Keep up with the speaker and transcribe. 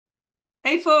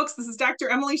Hey folks, this is Dr.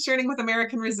 Emily Scherning with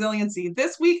American Resiliency.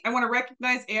 This week, I want to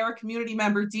recognize AR community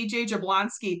member DJ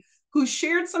Jablonsky, who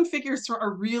shared some figures from a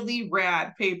really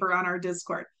rad paper on our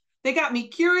Discord. They got me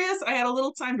curious. I had a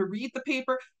little time to read the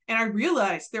paper, and I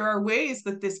realized there are ways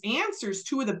that this answers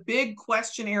two of the big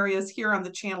question areas here on the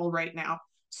channel right now.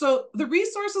 So the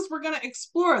resources we're going to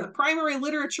explore, the primary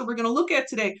literature we're going to look at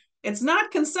today, it's not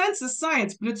consensus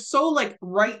science, but it's so like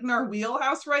right in our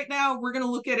wheelhouse right now. We're going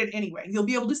to look at it anyway. You'll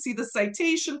be able to see the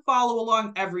citation, follow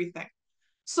along, everything.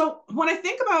 So when I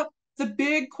think about the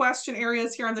big question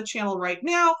areas here on the channel right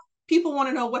now, people want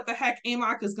to know what the heck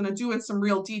AMOC is going to do in some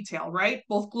real detail, right?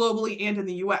 Both globally and in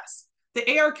the US.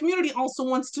 The AR community also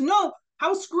wants to know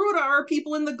how screwed are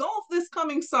people in the Gulf this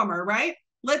coming summer, right?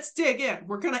 Let's dig in.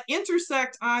 We're going to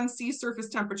intersect on sea surface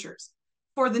temperatures.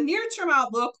 For the near-term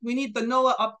outlook, we need the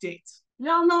NOAA updates.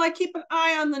 Y'all know I keep an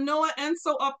eye on the NOAA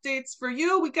ENSO updates for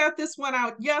you. We got this one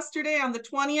out yesterday on the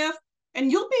 20th, and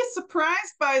you'll be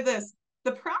surprised by this.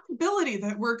 The probability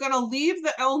that we're going to leave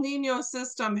the El Nino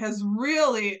system has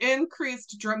really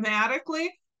increased dramatically.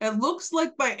 It looks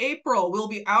like by April, we'll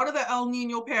be out of the El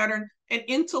Nino pattern and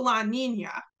into La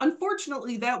Nina.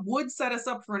 Unfortunately, that would set us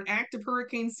up for an active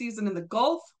hurricane season in the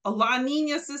Gulf. A La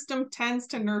Nina system tends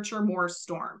to nurture more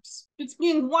storms. It's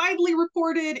being widely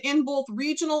reported in both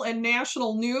regional and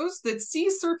national news that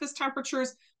sea surface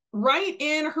temperatures right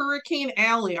in Hurricane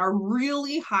Alley are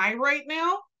really high right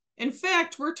now. In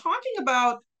fact, we're talking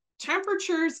about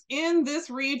temperatures in this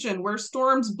region where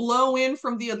storms blow in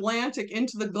from the Atlantic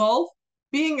into the Gulf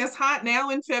being as hot now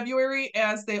in February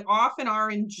as they often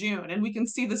are in June. And we can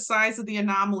see the size of the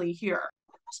anomaly here.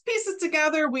 Those pieces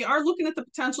together, we are looking at the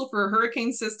potential for a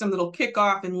hurricane system that'll kick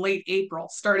off in late April,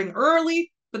 starting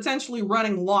early, potentially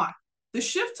running long. The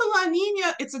shift to La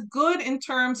Nina, it's a good in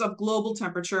terms of global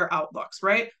temperature outlooks,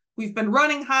 right? We've been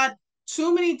running hot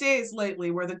too many days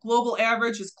lately where the global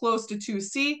average is close to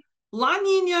 2C. La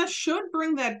Nina should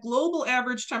bring that global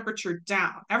average temperature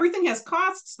down. Everything has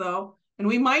costs though, and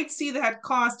we might see that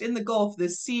cost in the Gulf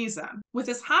this season. With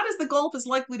as hot as the Gulf is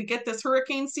likely to get this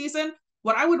hurricane season,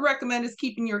 what I would recommend is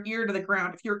keeping your ear to the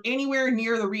ground. If you're anywhere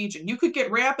near the region, you could get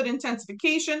rapid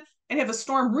intensification and have a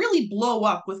storm really blow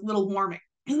up with little warming.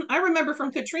 I remember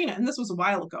from Katrina, and this was a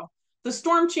while ago, the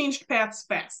storm changed paths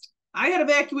fast. I had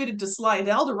evacuated to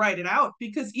Slidell to ride it out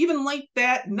because even late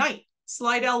that night,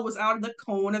 Slidell was out of the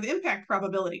cone of impact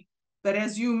probability. But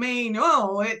as you may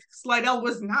know, Slidell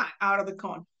was not out of the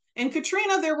cone. In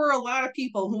Katrina, there were a lot of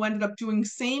people who ended up doing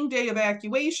same-day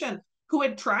evacuation who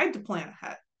had tried to plan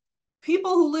ahead.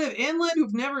 People who live inland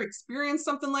who've never experienced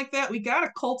something like that, we got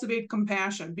to cultivate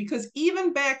compassion because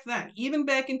even back then, even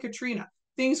back in Katrina,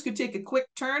 things could take a quick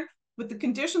turn. With the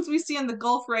conditions we see in the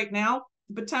Gulf right now,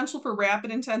 the potential for rapid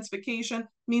intensification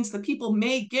means that people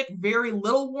may get very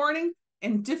little warning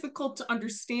and difficult to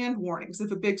understand warnings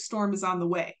if a big storm is on the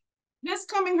way. This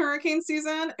coming hurricane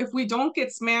season, if we don't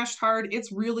get smashed hard,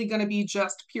 it's really going to be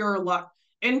just pure luck.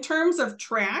 In terms of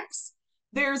tracks,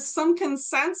 there's some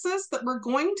consensus that we're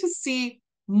going to see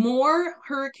more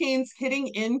hurricanes hitting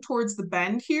in towards the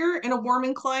bend here in a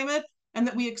warming climate, and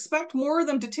that we expect more of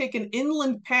them to take an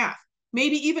inland path,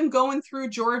 maybe even going through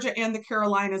Georgia and the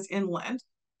Carolinas inland.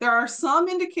 There are some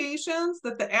indications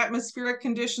that the atmospheric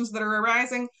conditions that are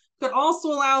arising could also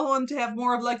allow them to have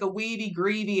more of like a wavy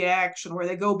gravy action where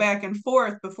they go back and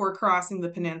forth before crossing the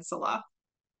peninsula.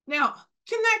 Now,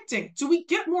 connecting, do we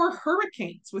get more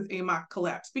hurricanes with AMOC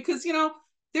collapse? Because,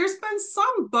 there's been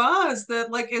some buzz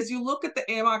that like, as you look at the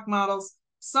AMOC models,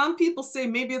 some people say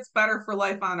maybe it's better for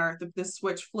life on Earth if this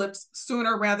switch flips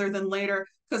sooner rather than later,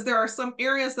 because there are some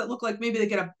areas that look like maybe they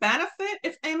get a benefit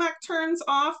if AMOC turns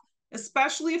off,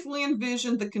 especially if we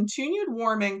envision the continued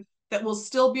warming that will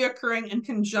still be occurring in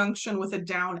conjunction with a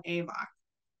down AMOC.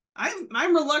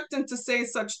 I'm reluctant to say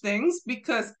such things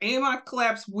because AMOC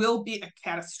collapse will be a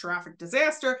catastrophic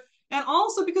disaster, and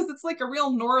also because it's like a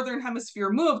real northern hemisphere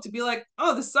move to be like,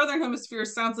 oh, the southern hemisphere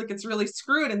sounds like it's really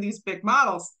screwed in these big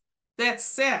models. That's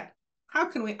sad. How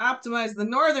can we optimize the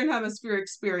northern hemisphere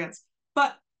experience?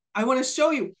 But I want to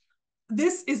show you,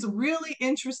 this is really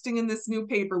interesting in this new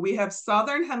paper. We have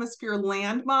southern hemisphere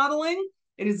land modeling.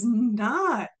 It is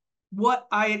not what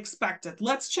I expected.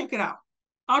 Let's check it out.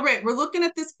 All right, we're looking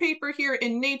at this paper here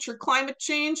in Nature Climate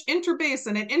Change,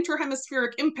 Interbasin and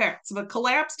Interhemispheric Impacts of a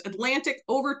Collapsed Atlantic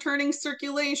Overturning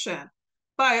Circulation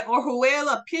by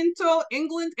Orjuela Pinto,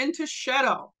 England, and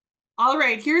Taschetto. All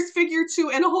right, here's figure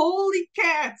 2, and holy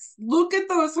cats, look at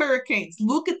those hurricanes.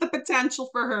 Look at the potential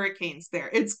for hurricanes there.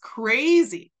 It's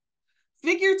crazy.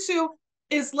 Figure 2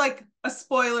 is like a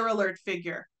spoiler alert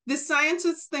figure. The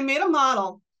scientists, they made a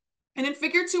model, and in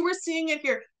figure 2, we're seeing it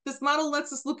here. This model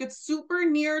lets us look at super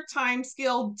near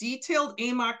timescale detailed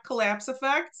AMOC collapse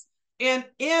effects. And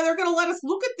they're going to let us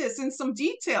look at this in some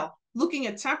detail, looking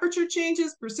at temperature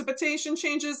changes, precipitation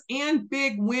changes, and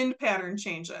big wind pattern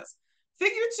changes.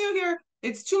 Figure 2 here,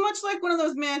 it's too much like one of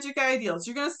those magic ideals.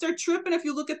 You're going to start tripping if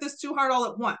you look at this too hard all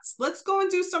at once. Let's go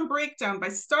and do some breakdown by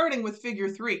starting with figure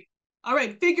 3. All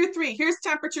right, figure 3, here's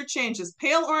temperature changes.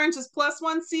 Pale orange is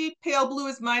 +1C, pale blue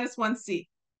is -1C.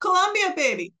 Colombia,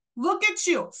 baby, look at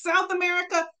you. South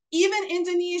America, even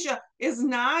Indonesia is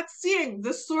not seeing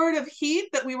the sort of heat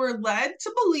that we were led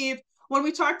to believe when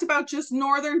we talked about just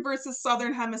northern versus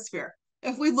southern hemisphere.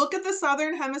 If we look at the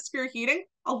southern hemisphere heating,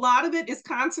 a lot of it is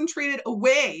concentrated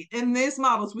away in these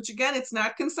models, which again, it's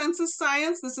not consensus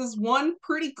science. This is one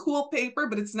pretty cool paper,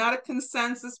 but it's not a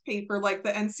consensus paper like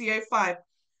the NCA 5.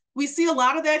 We see a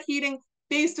lot of that heating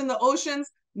based in the oceans,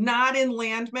 not in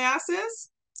land masses.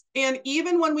 And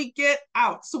even when we get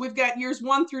out, so we've got years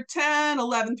 1 through 10,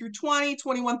 11 through 20,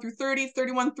 21 through 30,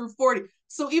 31 through 40.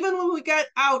 So even when we get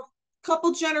out a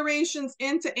couple generations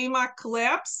into AMOC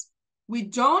collapse, we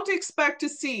don't expect to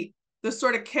see the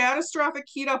sort of catastrophic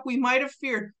heat up we might have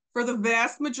feared for the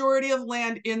vast majority of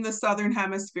land in the southern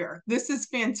hemisphere. This is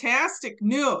fantastic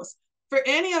news for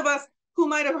any of us who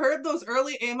might have heard those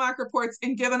early AMOC reports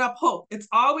and given up hope. It's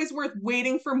always worth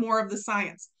waiting for more of the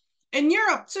science. In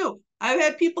Europe, too, I've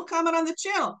had people comment on the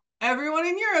channel. Everyone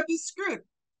in Europe is screwed.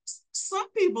 Some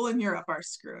people in Europe are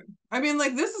screwed. I mean,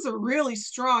 like, this is a really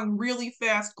strong, really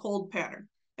fast cold pattern.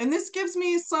 And this gives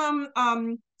me some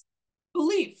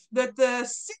belief that the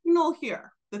signal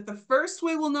here, that the first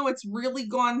way we'll know it's really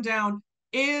gone down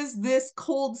is this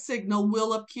cold signal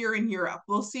will appear in Europe.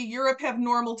 We'll see Europe have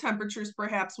normal temperatures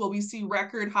perhaps while we see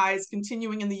record highs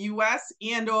continuing in the US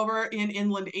and over in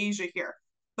inland Asia here.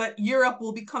 But Europe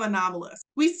will become anomalous.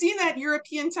 We see that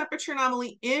European temperature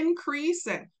anomaly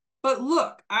increasing. But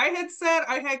look, I had said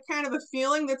I had kind of a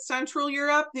feeling that Central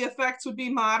Europe, the effects would be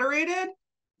moderated.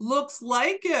 Looks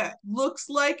like it. Looks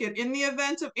like it. In the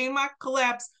event of AMOC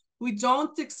collapse, we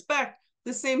don't expect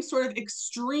the same sort of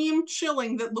extreme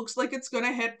chilling that looks like it's going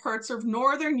to hit parts of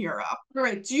Northern Europe. All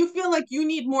right, do you feel like you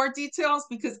need more details?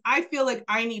 Because I feel like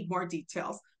I need more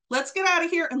details. Let's get out of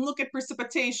here and look at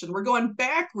precipitation. We're going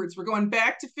backwards. We're going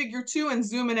back to figure 2 and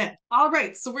zooming in. All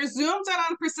right, so we're zoomed in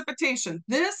on precipitation.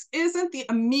 This isn't the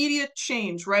immediate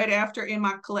change right after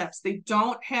AMOC collapse. They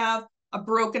don't have a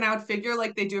broken out figure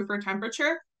like they do for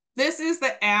temperature. This is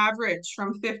the average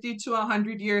from 50 to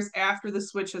 100 years after the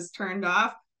switch has turned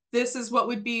off. This is what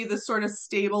would be the sort of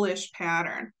stable-ish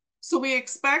pattern. So we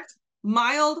expect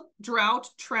mild drought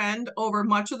trend over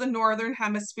much of the northern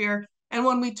hemisphere. And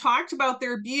when we talked about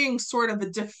there being sort of a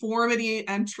deformity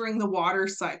entering the water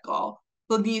cycle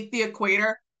beneath the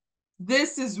equator,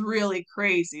 this is really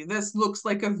crazy. This looks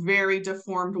like a very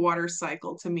deformed water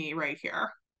cycle to me right here.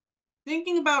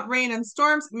 Thinking about rain and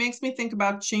storms makes me think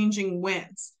about changing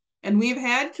winds. And we've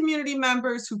had community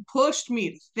members who pushed me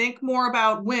to think more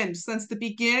about wind since the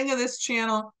beginning of this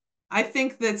channel. I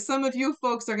think that some of you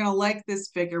folks are going to like this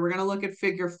figure. We're going to look at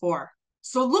figure 4.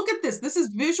 So look at this. This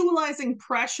is visualizing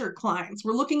pressure climbs.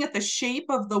 We're looking at the shape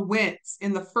of the winds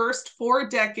in the first 4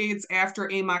 decades after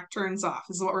AMOC turns off.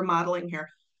 This is what we're modeling here.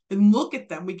 And look at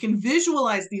them. We can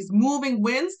visualize these moving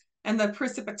winds and the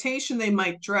precipitation they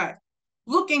might drag.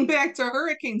 Looking back to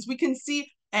hurricanes, we can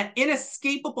see an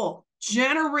inescapable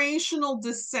generational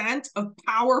descent of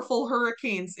powerful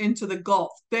hurricanes into the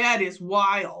Gulf. That is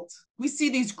wild. We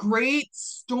see these great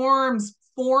storms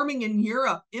forming in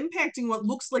Europe, impacting what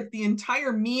looks like the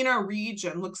entire MENA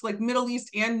region. Looks like Middle East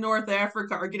and North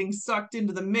Africa are getting sucked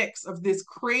into the mix of this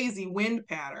crazy wind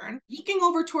pattern. Looking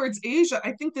over towards Asia,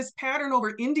 I think this pattern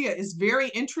over India is very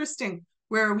interesting,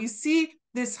 where we see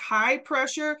this high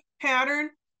pressure pattern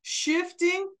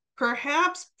shifting,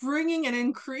 perhaps bringing an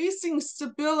increasing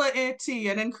stability,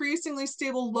 an increasingly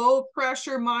stable low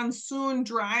pressure monsoon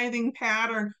driving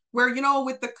pattern where, you know,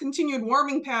 with the continued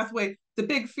warming pathway, the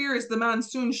big fear is the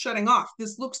monsoon shutting off.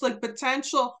 This looks like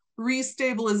potential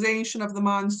restabilization of the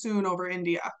monsoon over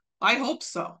India. I hope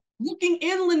so. Looking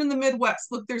inland in the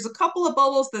Midwest, look, there's a couple of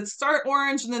bubbles that start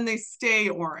orange and then they stay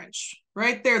orange.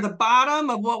 Right there, the bottom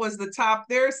of what was the top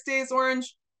there stays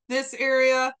orange. This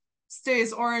area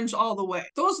stays orange all the way.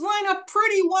 Those line up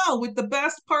pretty well with the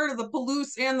best part of the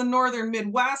Palouse and the northern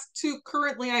Midwest, 2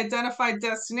 currently identified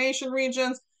destination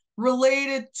regions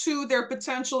related to their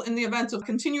potential in the event of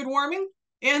continued warming.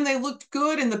 And they looked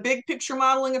good in the big picture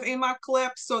modeling of AMOC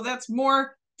collapse. So that's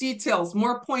more details,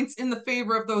 more points in the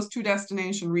favor of those 2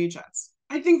 destination regions.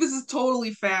 I think this is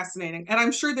totally fascinating. And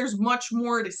I'm sure there's much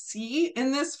more to see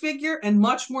in this figure and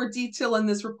much more detail in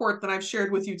this report than I've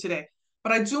shared with you today.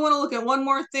 But I do want to look at one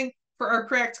more thing for our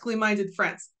practically minded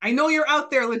friends. I know you're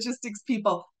out there, logistics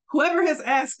people. Whoever has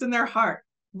asked in their heart,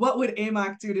 what would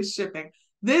AMOC do to shipping?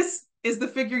 This is the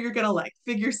figure you're going to like,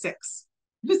 figure 6.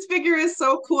 This figure is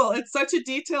so cool. It's such a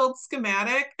detailed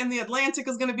schematic, and the Atlantic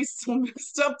is going to be so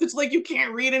messed up that like you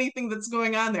can't read anything that's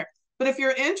going on there. But if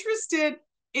you're interested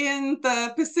in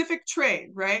the Pacific trade,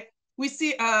 right, we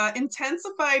see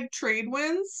intensified trade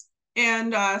winds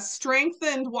and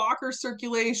strengthened Walker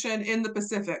circulation in the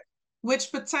Pacific,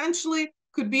 which potentially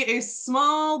could be a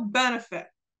small benefit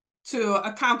to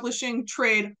accomplishing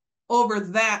trade over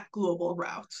that global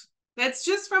route. That's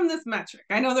just from this metric.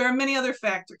 I know there are many other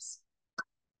factors.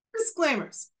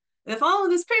 Disclaimers. If all of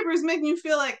this paper is making you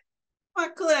feel like,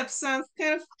 Eclipse sounds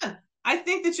kind of fun, I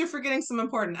think that you're forgetting some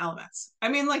important elements. I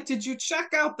mean, like, did you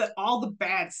check out that all the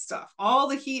bad stuff, all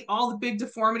the heat, all the big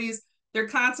deformities, they're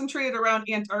concentrated around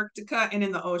Antarctica and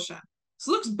in the ocean.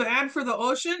 So it looks bad for the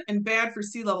ocean and bad for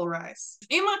sea level rise. If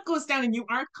AMOC goes down and you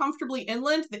aren't comfortably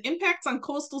inland, the impacts on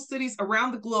coastal cities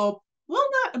around the globe, while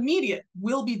not immediate,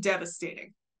 will be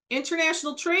devastating.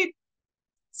 International trade,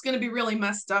 it's going to be really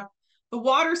messed up. The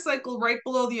water cycle right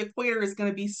below the equator is going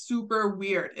to be super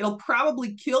weird. It'll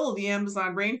probably kill the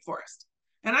Amazon rainforest.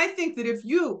 And I think that if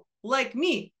you, like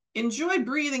me, enjoy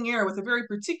breathing air with a very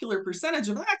particular percentage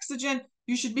of oxygen,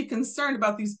 you should be concerned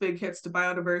about these big hits to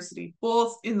biodiversity,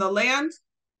 both in the land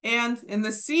and in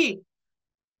the sea.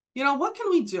 You know, what can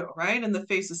we do, right, in the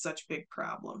face of such big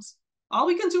problems? All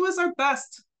we can do is our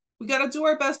best. We got to do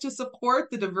our best to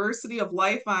support the diversity of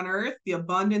life on Earth, the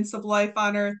abundance of life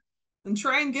on Earth, and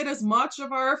try and get as much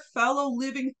of our fellow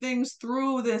living things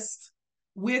through this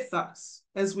with us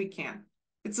as we can.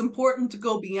 It's important to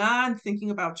go beyond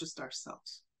thinking about just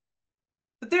ourselves.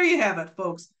 But there you have it,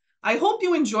 folks. I hope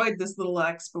you enjoyed this little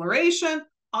exploration,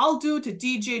 all due to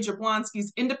DJ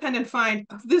Jablonsky's independent find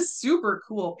of this super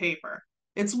cool paper.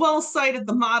 It's well cited,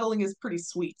 the modeling is pretty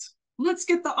sweet. Let's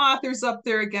get the authors up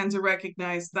there again to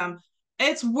recognize them.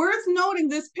 It's worth noting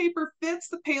this paper fits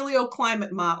the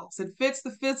paleoclimate models. It fits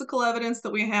the physical evidence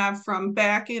that we have from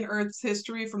back in Earth's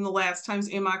history from the last times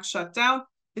AMOC shut down.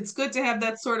 It's good to have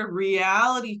that sort of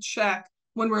reality check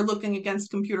when we're looking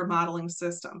against computer modeling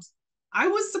systems. I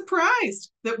was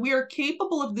surprised that we are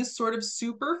capable of this sort of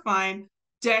super fine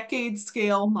decade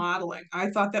scale modeling.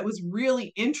 I thought that was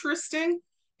really interesting.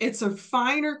 It's a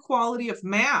finer quality of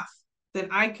math that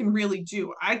I can really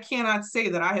do. I cannot say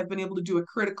that I have been able to do a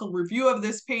critical review of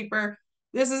this paper.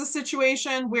 This is a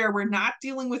situation where we're not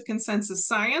dealing with consensus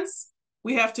science.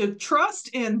 We have to trust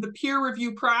in the peer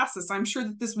review process. I'm sure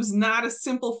that this was not a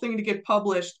simple thing to get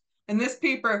published, and this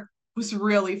paper was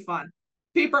really fun.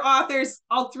 Paper authors,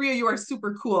 all 3 of you are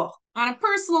super cool. On a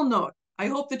personal note, I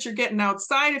hope that you're getting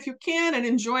outside if you can and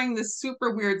enjoying this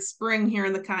super weird spring here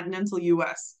in the continental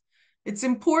US. It's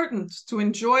important to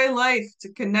enjoy life,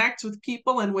 to connect with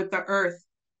people and with the earth.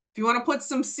 If you want to put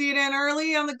some seed in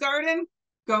early on the garden,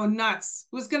 go nuts.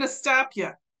 Who's going to stop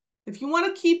you? If you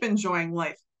want to keep enjoying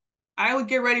life, I would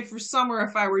get ready for summer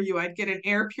if I were you. I'd get an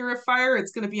air purifier.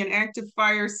 It's going to be an active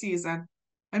fire season.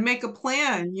 And make a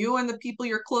plan, you and the people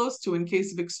you're close to, in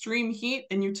case of extreme heat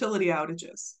and utility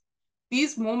outages.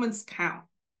 These moments count.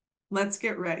 Let's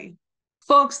get ready.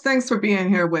 Folks, thanks for being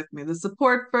here with me. The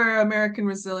support for American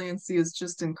resiliency is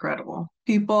just incredible.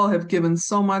 People have given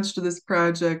so much to this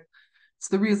project. It's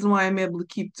the reason why I'm able to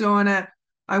keep doing it.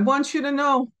 I want you to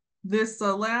know this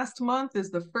last month is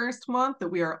the first month that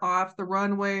we are off the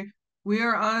runway. We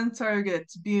are on target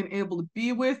to being able to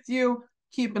be with you,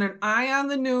 keeping an eye on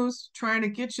the news, trying to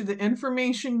get you the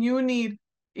information you need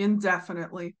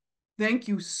indefinitely. Thank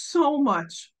you so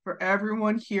much for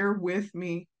everyone here with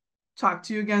me. Talk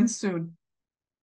to you again soon.